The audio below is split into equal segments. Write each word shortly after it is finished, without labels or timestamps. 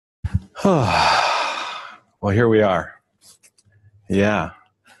Well, here we are. Yeah,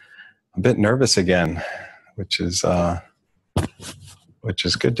 a bit nervous again, which is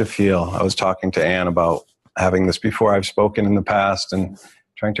good to feel. I was talking to Anne about having this before. I've spoken in the past and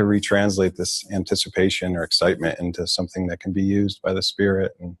trying to retranslate this anticipation or excitement into something that can be used by the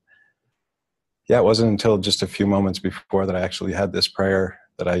Spirit. And yeah, it wasn't until just a few moments before that I actually had this prayer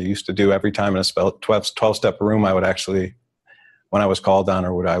that I used to do every time in a 12-step room. I would actually, when I was called on,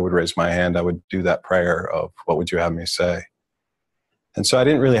 or I would raise my hand, I would do that prayer of, what would you have me say? And so I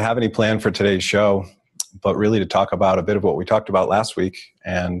didn't really have any plan for today's show, but really to talk about a bit of what we talked about last week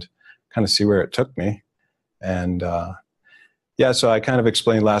and kind of see where it took me. And so I kind of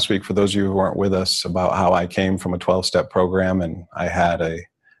explained last week, for those of you who weren't with us, about how I came from a 12-step program, and I had a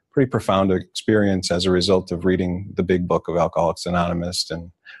pretty profound experience as a result of reading the big book of Alcoholics Anonymous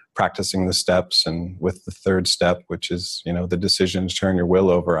and practicing the steps. And with the third step, which is, the decision to turn your will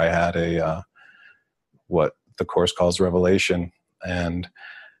over, I had a what the Course calls revelation. And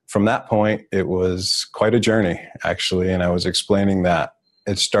from that point, it was quite a journey, actually. And I was explaining that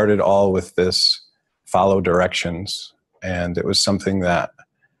it started all with this follow directions. And it was something that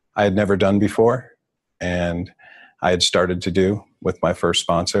I had never done before. And I had started to do with my first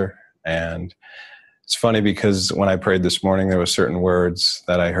sponsor. And it's funny because when I prayed this morning, there were certain words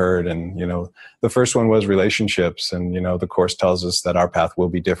that I heard. And, the first one was relationships. And, the Course tells us that our path will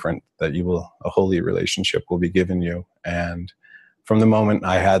be different, that a holy relationship will be given you. And from the moment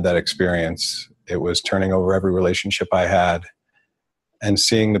I had that experience, it was turning over every relationship I had and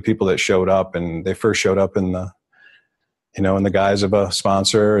seeing the people that showed up. And they first showed up in the guise of a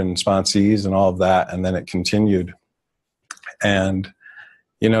sponsor and sponsees and all of that. And then it continued. And,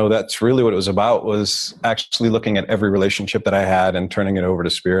 that's really what it was about, was actually looking at every relationship that I had and turning it over to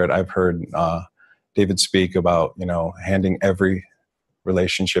Spirit. I've heard David speak about, handing every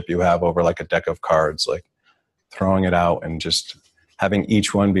relationship you have over like a deck of cards, like throwing it out and just having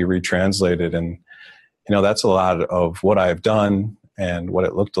each one be retranslated. And, that's a lot of what I've done and what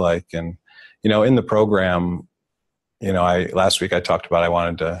it looked like. And, in the program, last week I talked about, I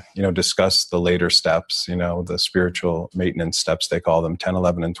wanted to, discuss the later steps, the spiritual maintenance steps, they call them, 10,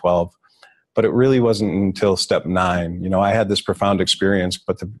 11, and 12. But it really wasn't until step 9, I had this profound experience,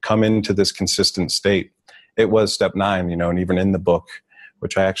 but to come into this consistent state, it was step 9, and even in the book,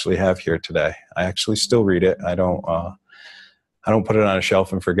 which I actually have here today, I actually still read it. I don't put it on a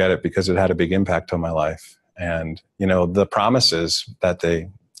shelf and forget it, because it had a big impact on my life. And, the promises that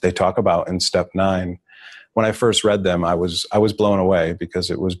they talk about in step 9, when I first read them, I was blown away, because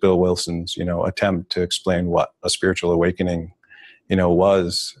it was Bill Wilson's, attempt to explain what a spiritual awakening,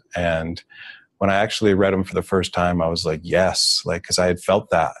 was. And when I actually read them for the first time, I was like, yes, because I had felt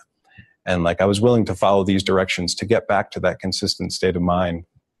that. And I was willing to follow these directions to get back to that consistent state of mind.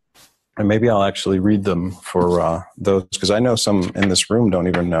 And maybe I'll actually read them for those, because I know some in this room don't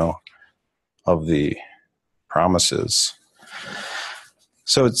even know of the promises.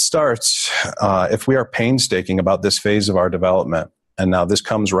 So it starts, if we are painstaking about this phase of our development, and now this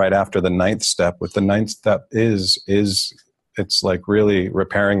comes right after the 9th step. What the 9th step is it's like really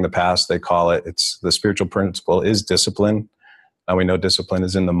repairing the past, they call it. It's the spiritual principle is discipline. Now we know discipline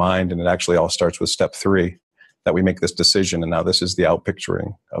is in the mind, and it actually all starts with step 3, that we make this decision. And now this is the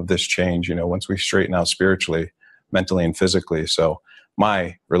outpicturing of this change, once we straighten out spiritually, mentally, and physically. So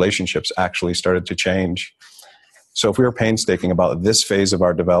my relationships actually started to change. So if we are painstaking about this phase of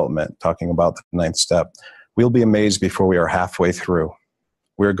our development, talking about the 9th step, we'll be amazed before we are halfway through.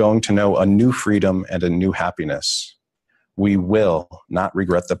 We're going to know a new freedom and a new happiness. We will not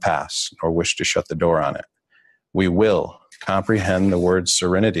regret the past or wish to shut the door on it. We will comprehend the word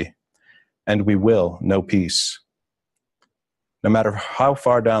serenity, and we will know peace. No matter how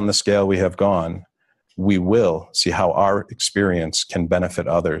far down the scale we have gone, we will see how our experience can benefit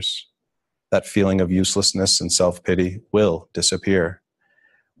others. That feeling of uselessness and self-pity will disappear.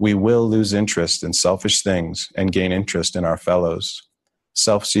 We will lose interest in selfish things and gain interest in our fellows.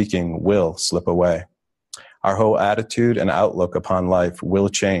 Self-seeking will slip away. Our whole attitude and outlook upon life will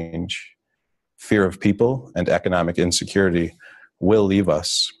change. Fear of people and economic insecurity will leave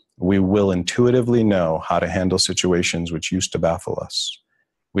us. We will intuitively know how to handle situations which used to baffle us.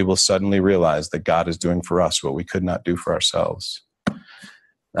 We will suddenly realize that God is doing for us what we could not do for ourselves.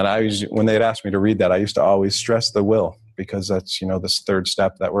 And when they'd asked me to read that, I used to always stress the will, because that's, this 3rd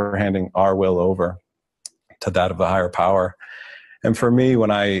step, that we're handing our will over to that of the higher power. And for me, when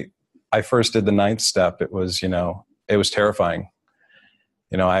I first did the 9th step, it was, it was terrifying.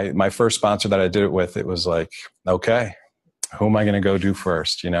 My first sponsor that I did it with, it was like, okay, who am I going to go do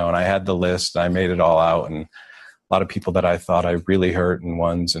first? And I had the list, I made it all out, and a lot of people that I thought I really hurt and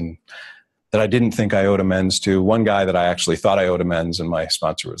ones and that I didn't think I owed amends to. One guy that I actually thought I owed amends, and my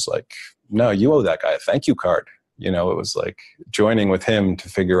sponsor was like, no, you owe that guy a thank you card. You know, it was like joining with him to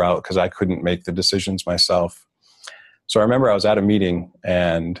figure out, because I couldn't make the decisions myself. So I remember I was at a meeting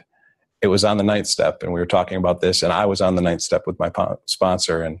and it was on the ninth step and we were talking about this, and I was on the ninth step with my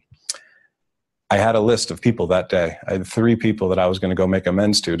sponsor, and I had a list of people that day. I had 3 people that I was going to go make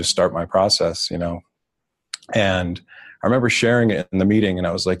amends to start my process, you know. And I remember sharing it in the meeting, and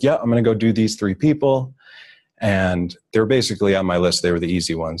I was like, yeah, I'm going to go do these 3 people. And they were basically on my list. They were the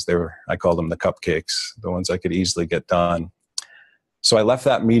easy ones. I called them the cupcakes, the ones I could easily get done. So I left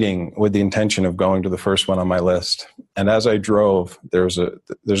that meeting with the intention of going to the first one on my list. And as I drove, there's a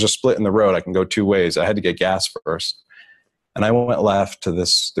split in the road. I can go 2 ways. I had to get gas first. And I went left to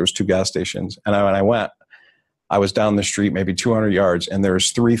this. There was 2 gas stations. And when I went, I was down the street, maybe 200 yards, and there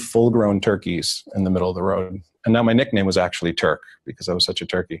was 3 full-grown turkeys in the middle of the road. And now my nickname was actually Turk because I was such a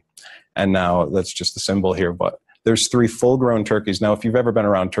turkey. And now that's just the symbol here. But there's 3 full-grown turkeys. Now, if you've ever been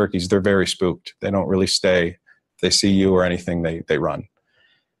around turkeys, they're very spooked. They don't really stay. If they see you or anything, they run.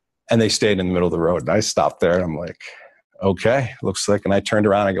 And they stayed in the middle of the road. And I stopped there, and I'm like, okay, looks like. And I turned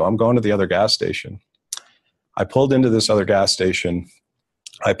around, and I go, I'm going to the other gas station. I pulled into this other gas station.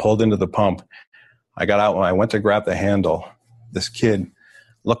 I pulled into the pump. I got out. When I went to grab the handle, this kid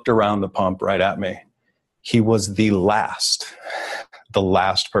looked around the pump right at me. He was the last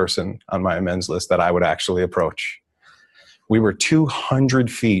person on my amends list that I would actually approach. We were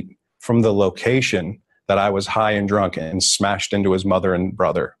 200 feet from the location that I was high and drunk and smashed into his mother and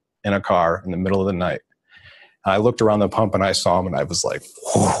brother in a car in the middle of the night. I looked around the pump and I saw him, and I was like,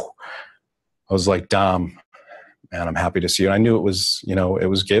 whew. I was like, Dom, man, I'm happy to see you. And I knew it was, you know, it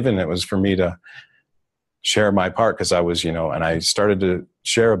was given. It was for me to share my part, because I was, you know, and I started to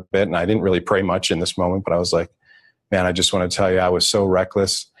share a bit, and I didn't really pray much in this moment, but I was like, man, I just want to tell you, I was so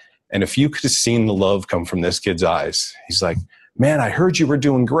reckless. And if you could have seen the love come from this kid's eyes, he's like, man, I heard you were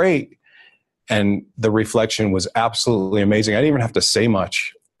doing great. And the reflection was absolutely amazing. I didn't even have to say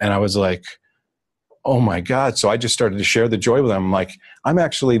much. And I was like, oh my God. So I just started to share the joy with him. I'm like, I'm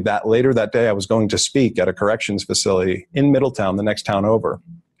actually later that day, I was going to speak at a corrections facility in Middletown, the next town over.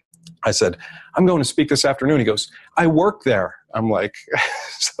 I said, I'm going to speak this afternoon. He goes, I work there. I'm like,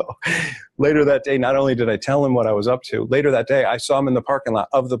 so later that day, not only did I tell him what I was up to, later that day, I saw him in the parking lot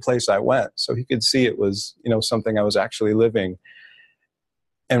of the place I went. So he could see it was, you know, something I was actually living.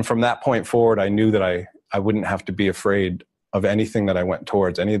 And from that point forward, I knew that I wouldn't have to be afraid of anything that I went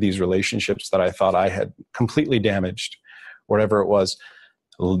towards, any of these relationships that I thought I had completely damaged, whatever it was.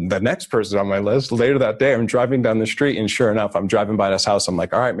 The next person on my list, later that day, I'm driving down the street, and sure enough, I'm driving by this house. I'm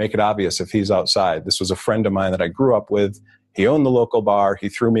like, all right, make it obvious if he's outside. This was a friend of mine that I grew up with. He owned the local bar. He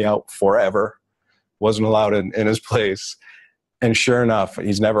threw me out forever. Wasn't allowed in his place. And sure enough,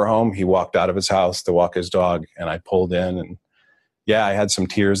 he's never home. He walked out of his house to walk his dog, and I pulled in, and yeah, I had some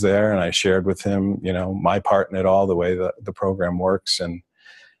tears there, and I shared with him, you know, my part in it all, the way that the program works. And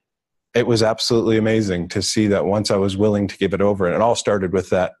it was absolutely amazing to see that once I was willing to give it over, and it all started with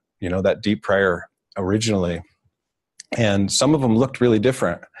that, you know, that deep prayer originally. And some of them looked really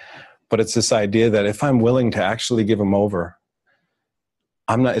different, but it's this idea that if I'm willing to actually give them over,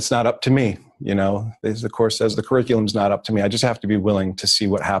 it's not up to me. You know, as the course says, the curriculum's not up to me. I just have to be willing to see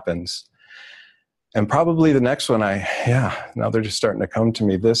what happens. And probably the next one, now they're just starting to come to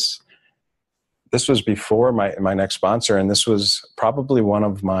me. This was before my next sponsor, and this was probably one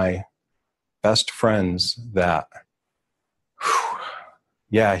of my best friends that,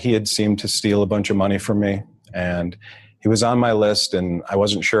 he had seemed to steal a bunch of money from me, and he was on my list, and I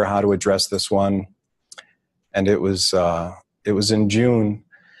wasn't sure how to address this one. And it was in June,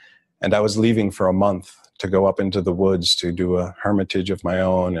 and I was leaving for a month to go up into the woods to do a hermitage of my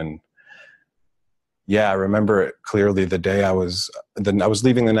own. And I remember it clearly. The day I was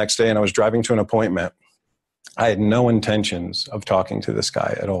leaving the next day, and I was driving to an appointment. I had no intentions of talking to this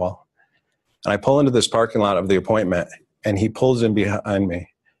guy at all. And I pull into this parking lot of the appointment, and he pulls in behind me.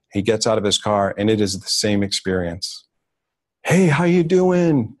 He gets out of his car, and it is the same experience. Hey, how you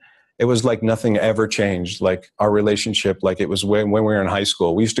doing? It was like nothing ever changed. Like our relationship, like it was when we were in high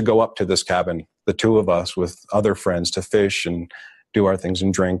school. We used to go up to this cabin, the 2 of us with other friends, to fish and do our things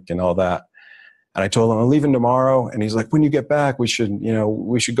and drink and all that. And I told him, I'm leaving tomorrow. And he's like, when you get back, we should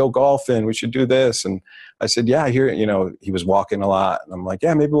go golfing. We should do this. And I said, yeah, he was walking a lot. And I'm like,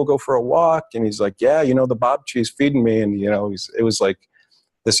 yeah, maybe we'll go for a walk. And he's like, yeah, the Bob Cheese feeding me. And, it was like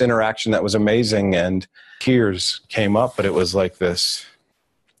this interaction that was amazing. And tears came up, but it was like this,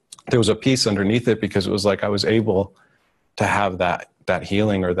 there was a peace underneath it, because it was like I was able to have that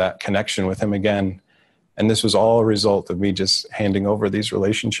healing or that connection with him again. And this was all a result of me just handing over these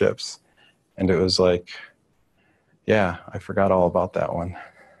relationships. And it was like, yeah, I forgot all about that one.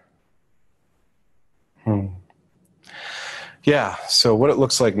 Yeah, so what it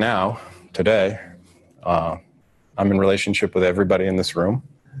looks like now, today, I'm in relationship with everybody in this room,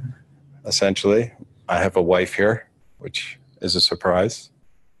 essentially. I have a wife here, which is a surprise.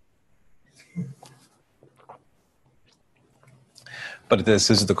 But this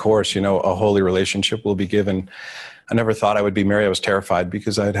is the course, you know, a holy relationship will be given. I never thought I would be married. I was terrified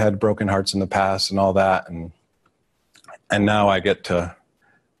because I'd had broken hearts in the past and all that. And now I get to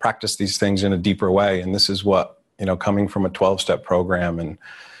practice these things in a deeper way. And this is what, you know, coming from a 12-step program and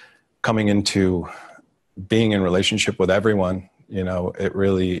coming into being in relationship with everyone, you know, it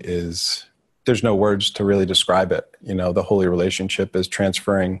really is, there's no words to really describe it. You know, the holy relationship is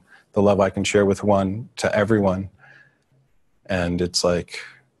transferring the love I can share with one to everyone. And it's like,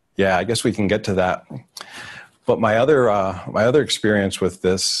 yeah, I guess we can get to that. But my other experience with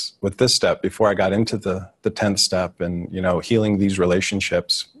this step before I got into the 10th step and, you know, healing these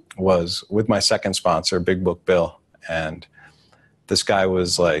relationships was with my second sponsor, Big Book Bill. And this guy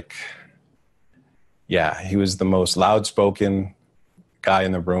was like, yeah, he was the most loud-spoken guy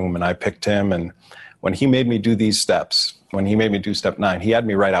in the room, and I picked him. And when he made me do these steps, when he made me do step 9, he had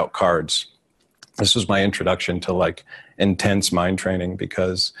me write out cards. This was my introduction to like intense mind training,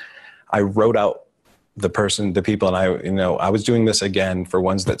 because I wrote out the people, and I was doing this again for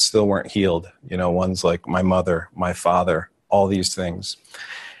ones that still weren't healed, you know, ones like my mother, my father, all these things.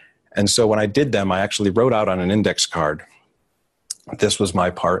 And so when I did them, I actually wrote out on an index card, this was my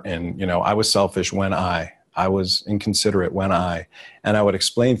part in, you know, I was selfish when I was inconsiderate when and I would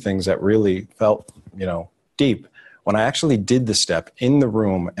explain things that really felt, you know, deep. When I actually did the step in the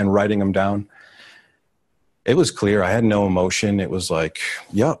room and writing them down, it was clear. I had no emotion. It was like,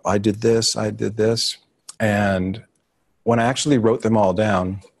 yep, I did this. And when I actually wrote them all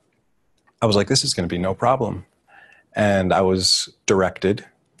down, I was like, this is going to be no problem. And I was directed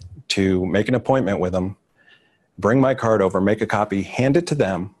to make an appointment with them, bring my card over, make a copy, hand it to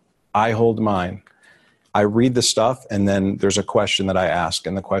them. I hold mine. I read the stuff, and then there's a question that I ask.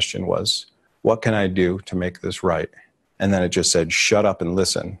 And the question was, what can I do to make this right? And then it just said, shut up and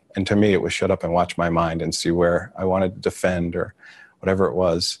listen. And to me, it was shut up and watch my mind and see where I wanted to defend or whatever it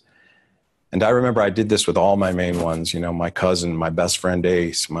was. And I remember I did this with all my main ones, you know, my cousin, my best friend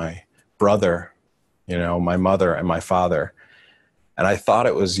Ace, my brother, you know, my mother and my father. And I thought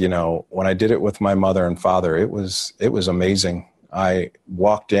it was, you know, when I did it with my mother and father, it was amazing. I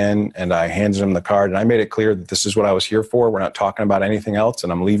walked in and I handed them the card, and I made it clear that this is what I was here for. We're not talking about anything else,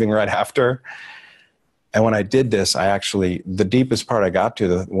 and I'm leaving right after. And when I did this, the deepest part I got to,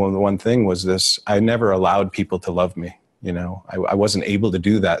 the one thing was this: I never allowed people to love me. You know, I wasn't able to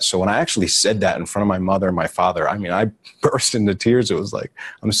do that. So when I actually said that in front of my mother and my father, I mean, I burst into tears. It was like,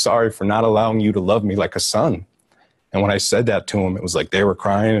 I'm sorry for not allowing you to love me like a son. And when I said that to them, it was like they were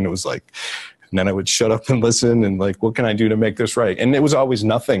crying, and it was like, and then I would shut up and listen and like, what can I do to make this right? And it was always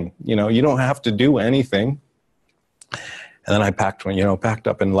nothing. You know, you don't have to do anything. And then I packed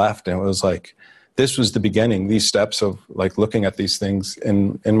up and left. And it was like, this was the beginning, these steps of like looking at these things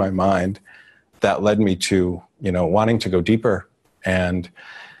in my mind that led me to, you know, wanting to go deeper. And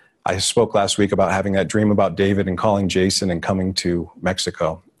I spoke last week about having that dream about David and calling Jason and coming to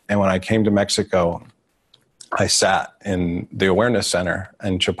Mexico. And when I came to Mexico, I sat in the awareness center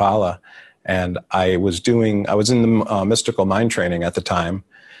in Chapala, and I was in the mystical mind training at the time,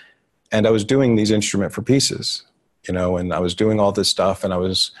 and I was doing these instrument for pieces, you know, and I was doing all this stuff, and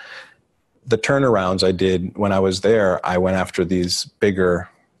the turnarounds I did when I was there, I went after these bigger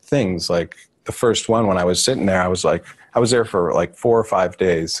things. Like the first one, when I was sitting there, I was there for like 4 or 5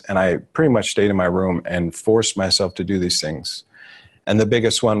 days, and I pretty much stayed in my room and forced myself to do these things. And the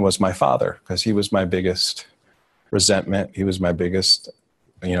biggest one was my father, because he was my biggest resentment. He was my biggest,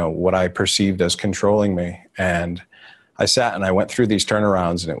 you know, what I perceived as controlling me. And I sat and I went through these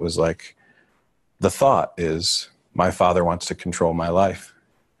turnarounds, and it was like, the thought is, my father wants to control my life.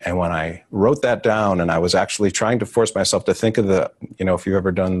 And when I wrote that down, and I was actually trying to force myself to think of you know, if you've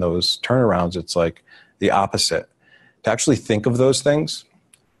ever done those turnarounds, it's like the opposite. To actually think of those things,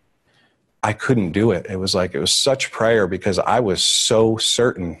 I couldn't do it. It was such prayer, because I was so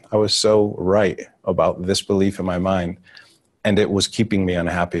certain, I was so right about this belief in my mind, and it was keeping me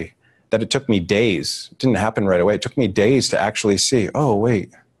unhappy, that it took me days. It didn't happen right away. It took me days to actually see, oh,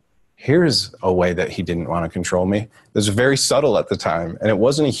 wait, here's a way that he didn't want to control me. It was very subtle at the time, and it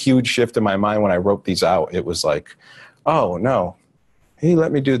wasn't a huge shift in my mind when I wrote these out. It was like, oh, no, he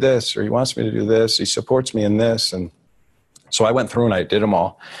let me do this, or he wants me to do this. He supports me in this. And so I went through and I did them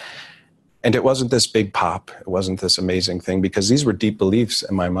all. And it wasn't this big pop. It wasn't this amazing thing, because these were deep beliefs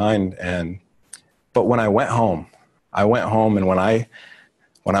in my mind. But when I went home, and when I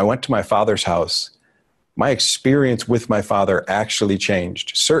went to my father's house, my experience with my father actually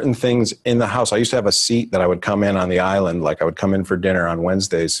changed. Certain things in the house, I used to have a seat that I would come in on the island, like I would come in for dinner on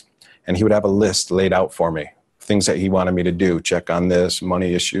Wednesdays, and he would have a list laid out for me, things that he wanted me to do, check on this,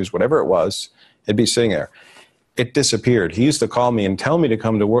 money issues, whatever it was, it'd be sitting there. It disappeared. He used to call me and tell me to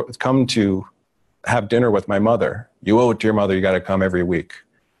come to have dinner with my mother. You owe it to your mother. You got to come every week.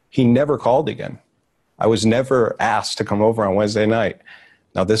 He never called again. I was never asked to come over on Wednesday night.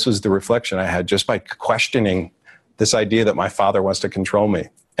 Now, this was the reflection I had just by questioning this idea that my father wants to control me.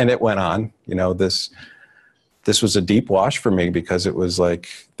 And it went on, this was a deep wash for me, because it was like,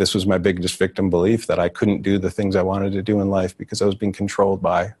 this was my biggest victim belief, that I couldn't do the things I wanted to do in life because I was being controlled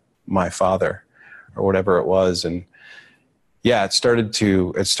by my father, or whatever it was. And yeah, it started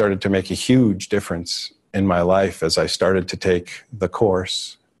to make a huge difference in my life as I started to take the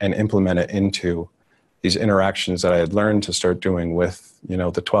course and implement it into these interactions that I had learned to start doing with,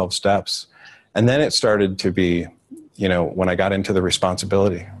 the 12 steps. And then it started to be, when I got into the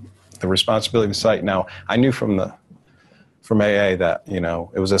responsibility of the site. Now, I knew from AA that,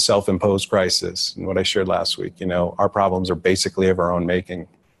 it was a self-imposed crisis. And what I shared last week, our problems are basically of our own making.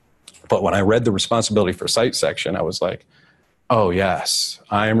 But when I read the responsibility for sight section, I was like, oh yes,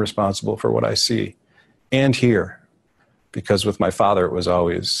 I am responsible for what I see and hear. Because with my father, it was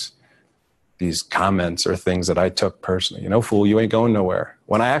always these comments or things that I took personally. Fool, you ain't going nowhere.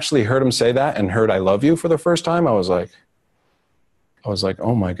 When I actually heard him say that and heard I love you for the first time, I was like,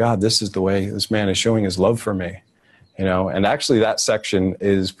 oh my God, this is the way this man is showing his love for me. And actually that section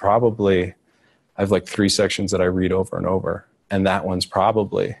is probably, I have like 3 sections that I read over and over. And that one's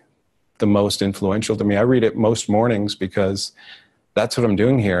probably the most influential to me. I read it most mornings because that's what I'm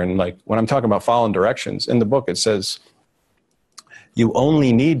doing here. And like when I'm talking about following directions in the book, it says, you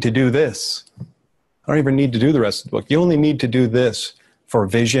only need to do this. I don't even need to do the rest of the book. You only need to do this for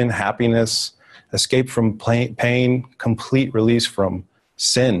vision, happiness, escape from pain, complete release from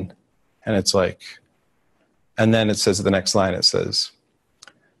sin. And it's like, and then it says the next line, it says,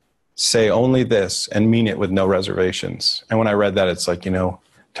 say only this and mean it with no reservations. And when I read that, it's like,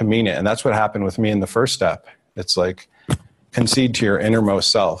 to mean it. And that's what happened with me in the first step. It's like, concede to your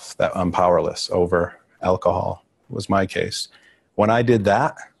innermost self that I'm powerless over alcohol, was my case. When I did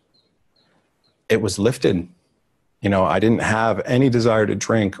that, it was lifted. I didn't have any desire to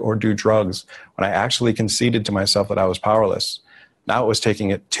drink or do drugs. When I actually conceded to myself that I was powerless, now it was taking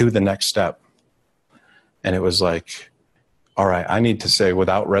it to the next step. And it was like, all right, I need to say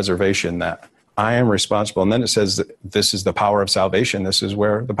without reservation that I am responsible. And then it says that this is the power of salvation. This is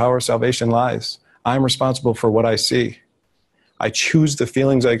where the power of salvation lies. I'm responsible for what I see. I choose the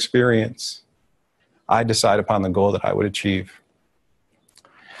feelings I experience. I decide upon the goal that I would achieve.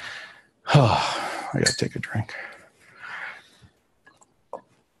 Oh, I got to take a drink.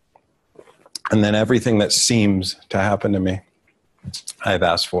 And then everything that seems to happen to me, I've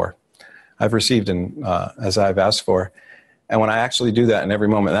asked for. I've received as I've asked for. And when I actually do that in every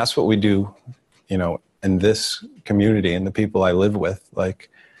moment, that's what we do, in this community and the people I live with. Like,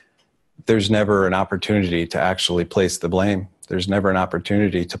 there's never an opportunity to actually place the blame. There's never an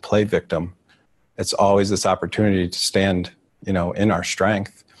opportunity to play victim. It's always this opportunity to stand, in our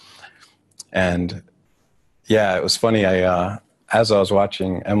strength. And yeah, it was funny. As I was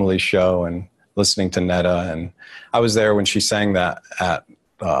watching Emily's show and listening to Netta, and I was there when she sang that at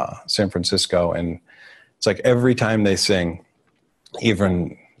San Francisco. And it's like every time they sing,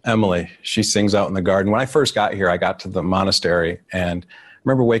 even Emily, she sings out in the garden. When I first got here, I got to the monastery, and I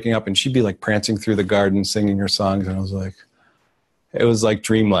remember waking up and she'd be like prancing through the garden, singing her songs. And I was like, it was like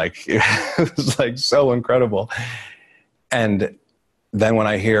dreamlike. It was like so incredible. And then when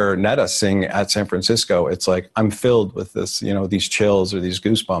I hear Netta sing at San Francisco, it's like I'm filled with this, these chills or these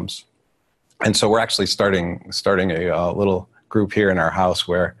goosebumps. And so we're actually starting a little group here in our house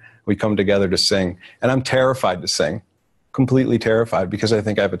where we come together to sing. And I'm terrified to sing, completely terrified, because I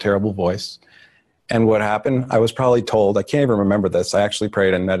think I have a terrible voice. And what happened, I was probably told, I can't even remember this. I actually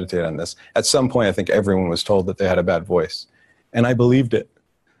prayed and meditated on this. At some point, I think everyone was told that they had a bad voice. And I believed it.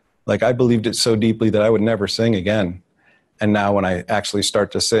 Like, I believed it so deeply that I would never sing again. And now when I actually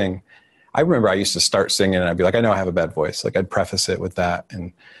start to sing, I remember I used to start singing and I'd be like, I know I have a bad voice. Like, I'd preface it with that.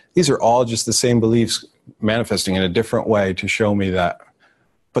 And these are all just the same beliefs manifesting in a different way to show me that,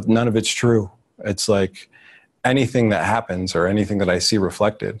 but none of it's true. It's like anything that happens or anything that I see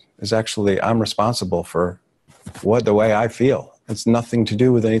reflected is actually, I'm responsible for the way I feel. It's nothing to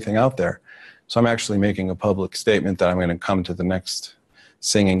do with anything out there. So I'm actually making a public statement that I'm going to come to the next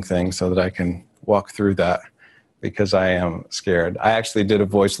singing thing so that I can walk through that, because I am scared. I actually did a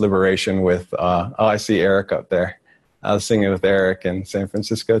voice liberation with, I see Eric up there. I was singing with Eric in San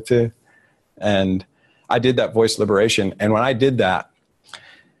Francisco too. And I did that voice liberation. And when I did that,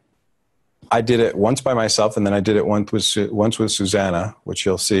 I did it once by myself, and then I did it once with Susanna, which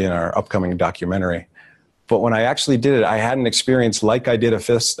you'll see in our upcoming documentary. But when I actually did it, I had an experience like I did a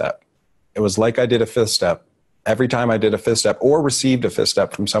fifth step. It was like I did a fifth step. Every time I did a fifth step or received a fifth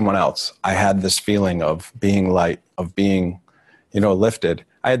step from someone else, I had this feeling of being light, of being, lifted.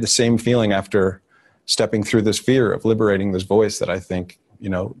 I had the same feeling after stepping through this fear of liberating this voice that I think,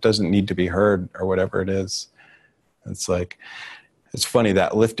 doesn't need to be heard or whatever it is. It's like, it's funny,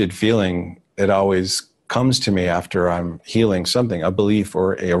 that lifted feeling, it always comes to me after I'm healing something, a belief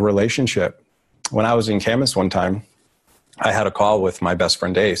or a relationship. When I was in Camas one time, I had a call with my best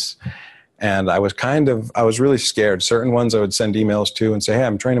friend Ace, and I was really scared. Certain ones I would send emails to and say, hey,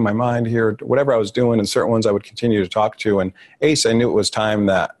 I'm training my mind here, whatever I was doing, and certain ones I would continue to talk to. And Ace, I knew it was time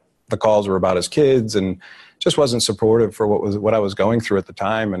that the calls were about his kids and just wasn't supportive for what I was going through at the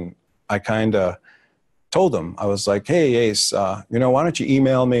time. And I kind of told him, I was like, hey, Ace, why don't you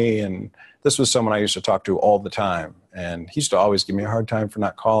email me? And this was someone I used to talk to all the time. And he used to always give me a hard time for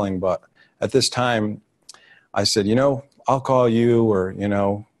not calling. But at this time, I said, I'll call you, or,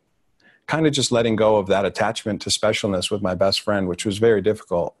 kind of just letting go of that attachment to specialness with my best friend, which was very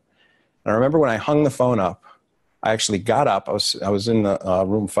difficult. And I remember when I hung the phone up, I actually got up. I was in the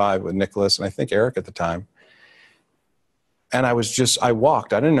room 5 with Nicholas and I think Eric at the time. And I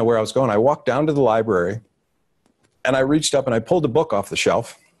walked. I didn't know where I was going. I walked down to the library and I reached up and I pulled a book off the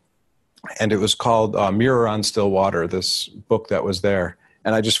shelf. And it was called Mirror on Still Water, this book that was there.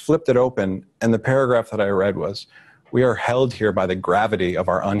 And I just flipped it open. And the paragraph that I read was, we are held here by the gravity of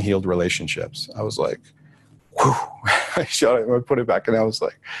our unhealed relationships. I was like, whew. I shut it and I put it back and I was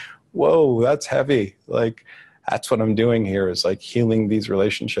like, whoa, that's heavy. Like, that's what I'm doing here, is like healing these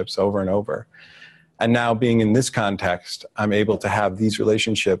relationships over and over. And now being in this context, I'm able to have these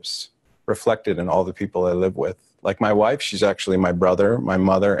relationships reflected in all the people I live with. Like my wife, she's actually my brother, my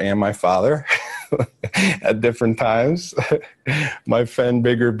mother, and my father at different times. My friend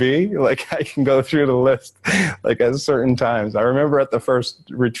Bigger B, like I can go through the list like at certain times. I remember at the first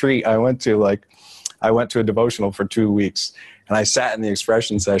retreat I went to a devotional for 2 weeks, and I sat in the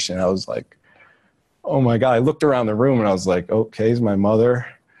expression session. And I was like, oh my God. I looked around the room and I was like, okay, he's my mother.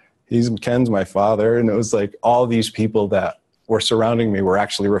 Ken's my father. And it was like all these people that were surrounding me were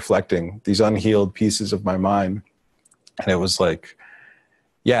actually reflecting these unhealed pieces of my mind. And it was like,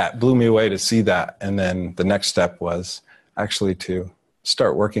 yeah, it blew me away to see that. And then the next step was actually to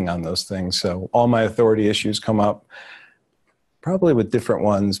start working on those things. So all my authority issues come up, probably with different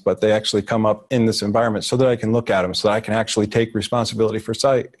ones, but they actually come up in this environment so that I can look at them, so that I can actually take responsibility for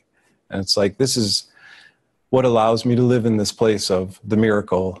sight. And it's like, this is what allows me to live in this place of the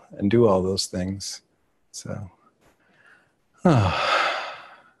miracle and do all those things. So,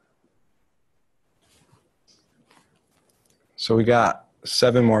 so we got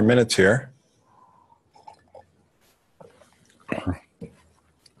 7 more minutes here.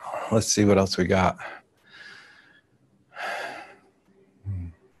 Let's see what else we got.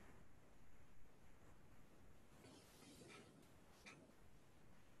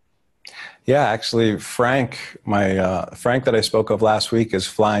 Yeah, actually, Frank that I spoke of last week is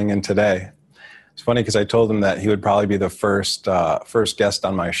flying in today. It's funny because I told him that he would probably be the first guest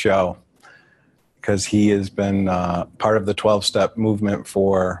on my show, because he has been part of the 12-step movement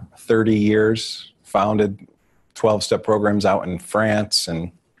for 30 years, founded 12-step programs out in France,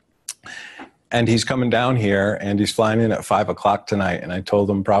 and he's coming down here and he's flying in at 5 o'clock tonight. And I told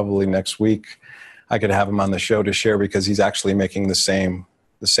him probably next week I could have him on the show to share, because he's actually making the same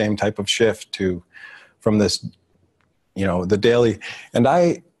type of shift from this, the daily. And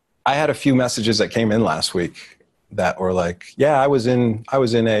I had a few messages that came in last week that were like, yeah, I was in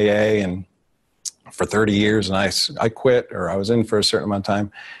AA and for 30 years and I quit, or I was in for a certain amount of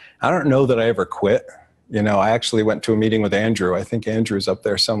time. I don't know that I ever quit. I actually went to a meeting with Andrew. I think Andrew's up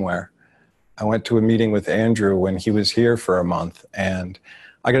there somewhere. I went to a meeting with Andrew when he was here for a month, and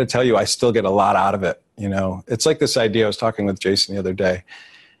I got to tell you, I still get a lot out of it. It's like this idea. I was talking with Jason the other day.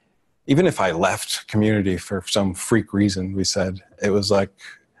 Even if I left community for some freak reason, we said, it was like,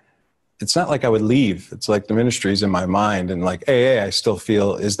 it's not like I would leave. It's like the ministry's in my mind, and like AA, I still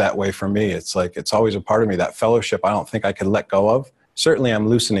feel is that way for me. It's like, it's always a part of me. That fellowship, I don't think I could let go of. Certainly I'm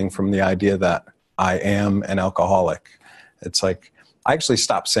loosening from the idea that I am an alcoholic. It's like, I actually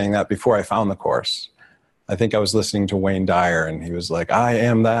stopped saying that before I found the Course. I think I was listening to Wayne Dyer, and he was like, I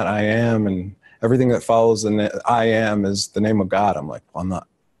am that, I am. And everything that follows the I am is the name of God. I'm like, well,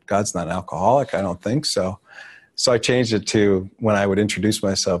 God's not an alcoholic. I don't think so. So I changed it to, when I would introduce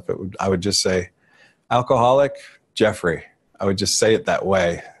myself, I would just say, alcoholic Jeffrey. I would just say it that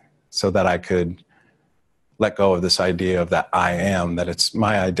way so that I could let go of this idea of that I am, that it's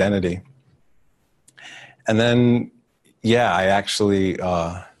my identity. And then, yeah, I actually,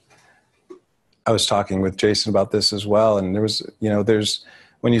 I was talking with Jason about this as well. And there's,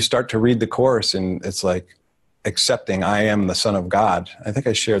 when you start to read the course and it's like accepting I am the Son of God. I think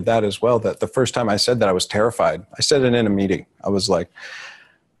I shared that as well, that the first time I said that I was terrified. I said it in a meeting. I was like,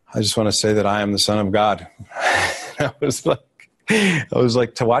 I just want to say that I am the Son of God. I was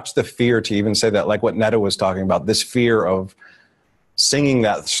like, to watch the fear to even say that, like what Netta was talking about, this fear of singing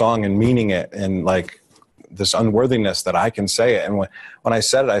that song and meaning it, and like this unworthiness that I can say it. And when I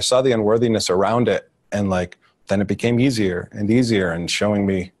said it, I saw the unworthiness around it, and like, then it became easier and easier and showing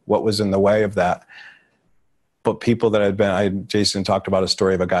me what was in the way of that. But people that had been, Jason talked about a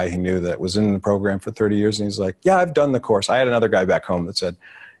story of a guy he knew that was in the program for 30 years. And he's like, yeah, I've done the course. I had another guy back home that said,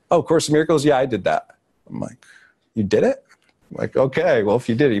 oh, Course in Miracles. Yeah, I did that. I'm like, you did it? I'm like, okay, well, if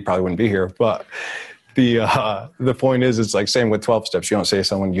you did it, you probably wouldn't be here. But the point is, it's like same with 12 steps. You don't say to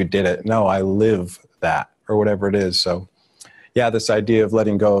someone, you did it. No, I live that, or whatever it is. So yeah, this idea of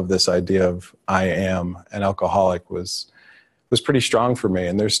letting go of this idea of I am an alcoholic was pretty strong for me.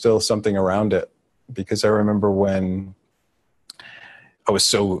 And there's still something around it, because I remember when I was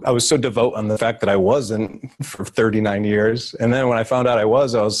so devout on the fact that I wasn't for 39 years. And then when I found out I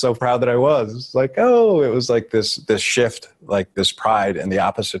was so proud that I was. It's like, oh, it was like this shift, like this pride in the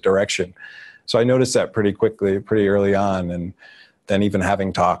opposite direction. So I noticed that pretty quickly, pretty early on. And then even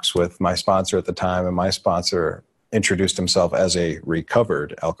having talks with my sponsor at the time, and my sponsor introduced himself as a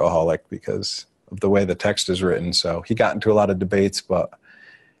recovered alcoholic because of the way the text is written. So he got into a lot of debates, but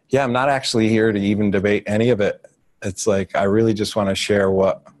yeah, I'm not actually here to even debate any of it. It's like, I really just want to share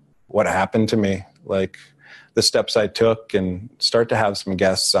what happened to me, like the steps I took, and start to have some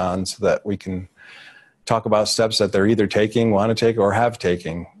guests on so that we can talk about steps that they're either taking, want to take, or have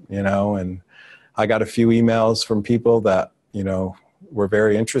taken, and I got a few emails from people that, were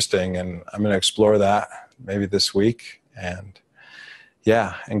very interesting, and I'm going to explore that maybe this week, and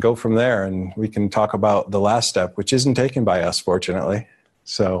yeah, and go from there. And we can talk about the last step, which isn't taken by us, fortunately.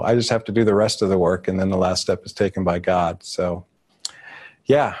 So I just have to do the rest of the work, and then the last step is taken by God. So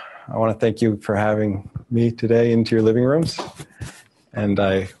yeah, I want to thank you for having me today into your living rooms, and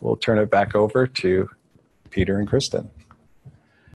I will turn it back over to Peter and Kristen.